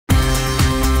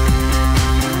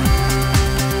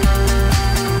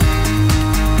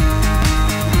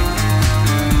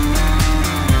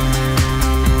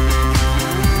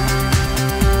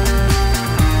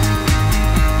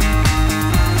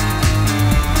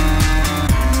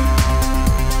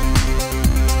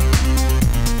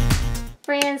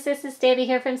this is Debbie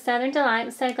here from Southern Delight.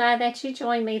 I'm so glad that you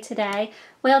joined me today.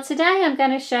 Well, today I'm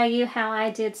going to show you how I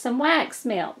did some wax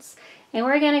melts. And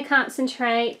we're going to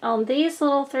concentrate on these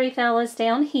little three fellas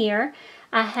down here.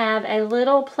 I have a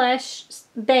little plush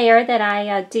bear that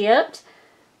I dipped.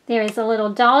 There is a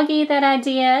little doggy that I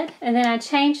did, and then I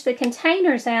changed the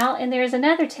containers out, and there's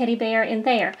another teddy bear in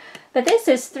there. But this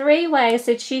is 3 ways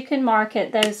that you can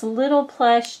market those little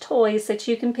plush toys that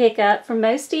you can pick up from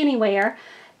most anywhere.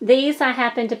 These I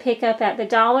happened to pick up at the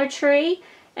Dollar Tree,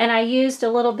 and I used a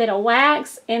little bit of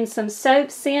wax and some soap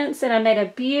scents, and I made a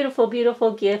beautiful,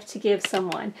 beautiful gift to give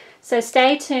someone. So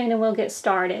stay tuned and we'll get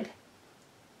started.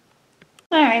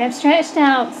 Alright, I've stretched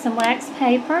out some wax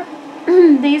paper.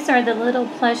 These are the little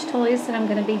plush toys that I'm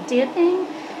going to be dipping,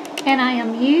 and I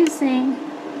am using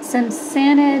some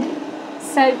scented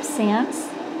soap scents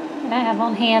that I have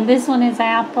on hand. This one is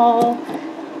apple.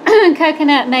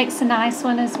 Coconut makes a nice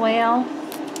one as well.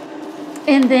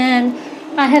 And then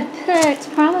I have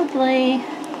put probably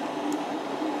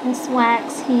this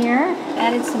wax here.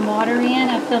 Added some water in.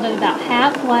 I filled it about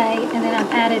halfway, and then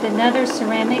I've added another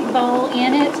ceramic bowl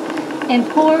in it and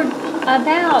poured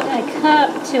about a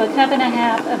cup to a cup and a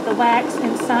half of the wax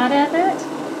inside of it.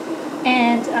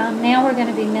 And now we're going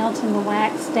to be melting the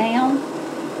wax down.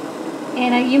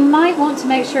 And you might want to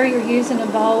make sure you're using a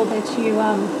bowl that you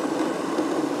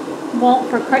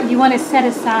want to set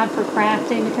aside for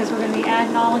crafting, because we're going to be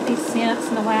adding all of these scents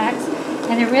and the wax,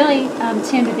 and they really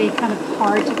tend to be kind of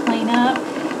hard to clean up.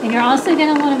 And you're also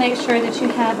going to want to make sure that you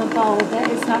have a bowl that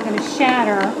is not going to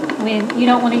shatter when you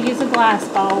don't want to use a glass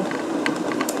bowl.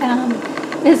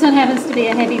 This one happens to be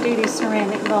a heavy-duty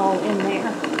ceramic bowl in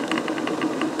there.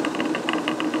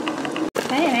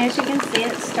 Okay, and as you can see,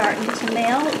 it's starting to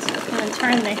melt. I'm going to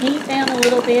turn the heat down a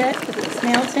little bit because it's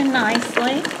melting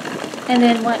nicely. And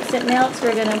then once it melts,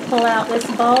 we're going to pull out this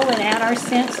bowl and add our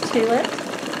scents to it.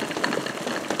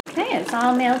 Okay, it's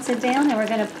all melted down, and we're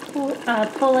going to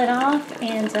pull it off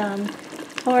and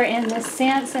pour in the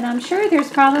scents. And I'm sure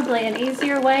there's probably an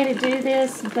easier way to do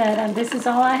this, but this is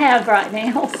all I have right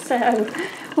now, so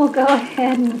we'll go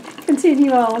ahead and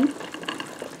continue on.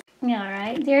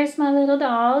 Alright, there's my little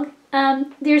dog.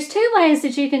 There's 2 ways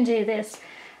that you can do this.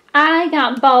 I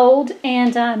got bold,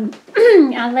 and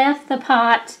I left the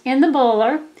pot in the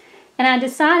boiler, and I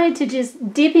decided to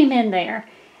just dip him in there.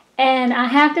 And I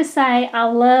have to say, I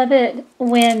love it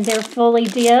when they're fully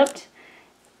dipped.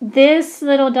 This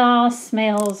little doll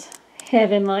smells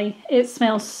heavenly. It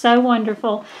smells so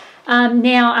wonderful.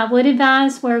 Now, I would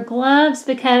advise wear gloves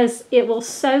because it will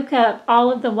soak up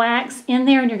all of the wax in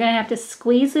there, and you're going to have to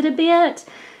squeeze it a bit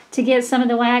to get some of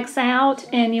the wax out,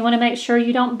 and you want to make sure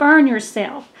you don't burn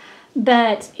yourself.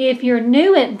 But if you're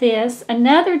new at this,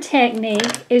 another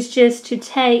technique is just to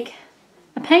take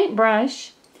a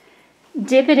paintbrush,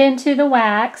 dip it into the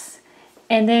wax,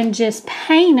 and then just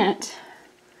paint it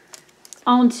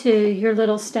onto your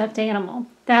little stuffed animal.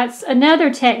 That's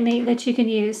another technique that you can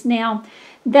use. Now,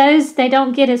 those, they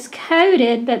don't get as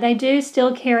coated, but they do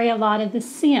still carry a lot of the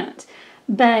scent.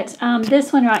 But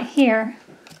this one right here,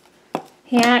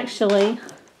 he actually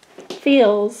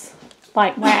feels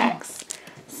like wax.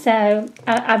 So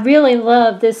I really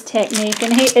love this technique,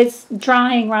 and it's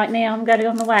drying right now. I'm going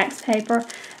on the wax paper,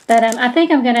 but I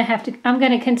think I'm going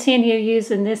to continue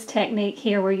using this technique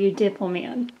here where you dip them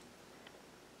in.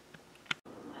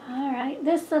 All right,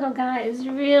 this little guy is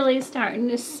really starting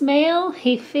to smell.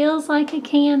 He feels like a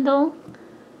candle.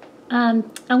 I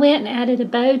went and added a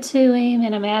bow to him,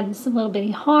 and I'm adding some little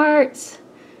bitty hearts.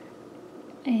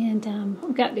 And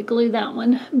I've got to glue that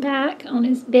one back on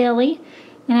his belly.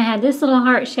 And I had this little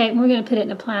heart shape, and we're going to put it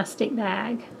in a plastic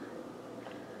bag.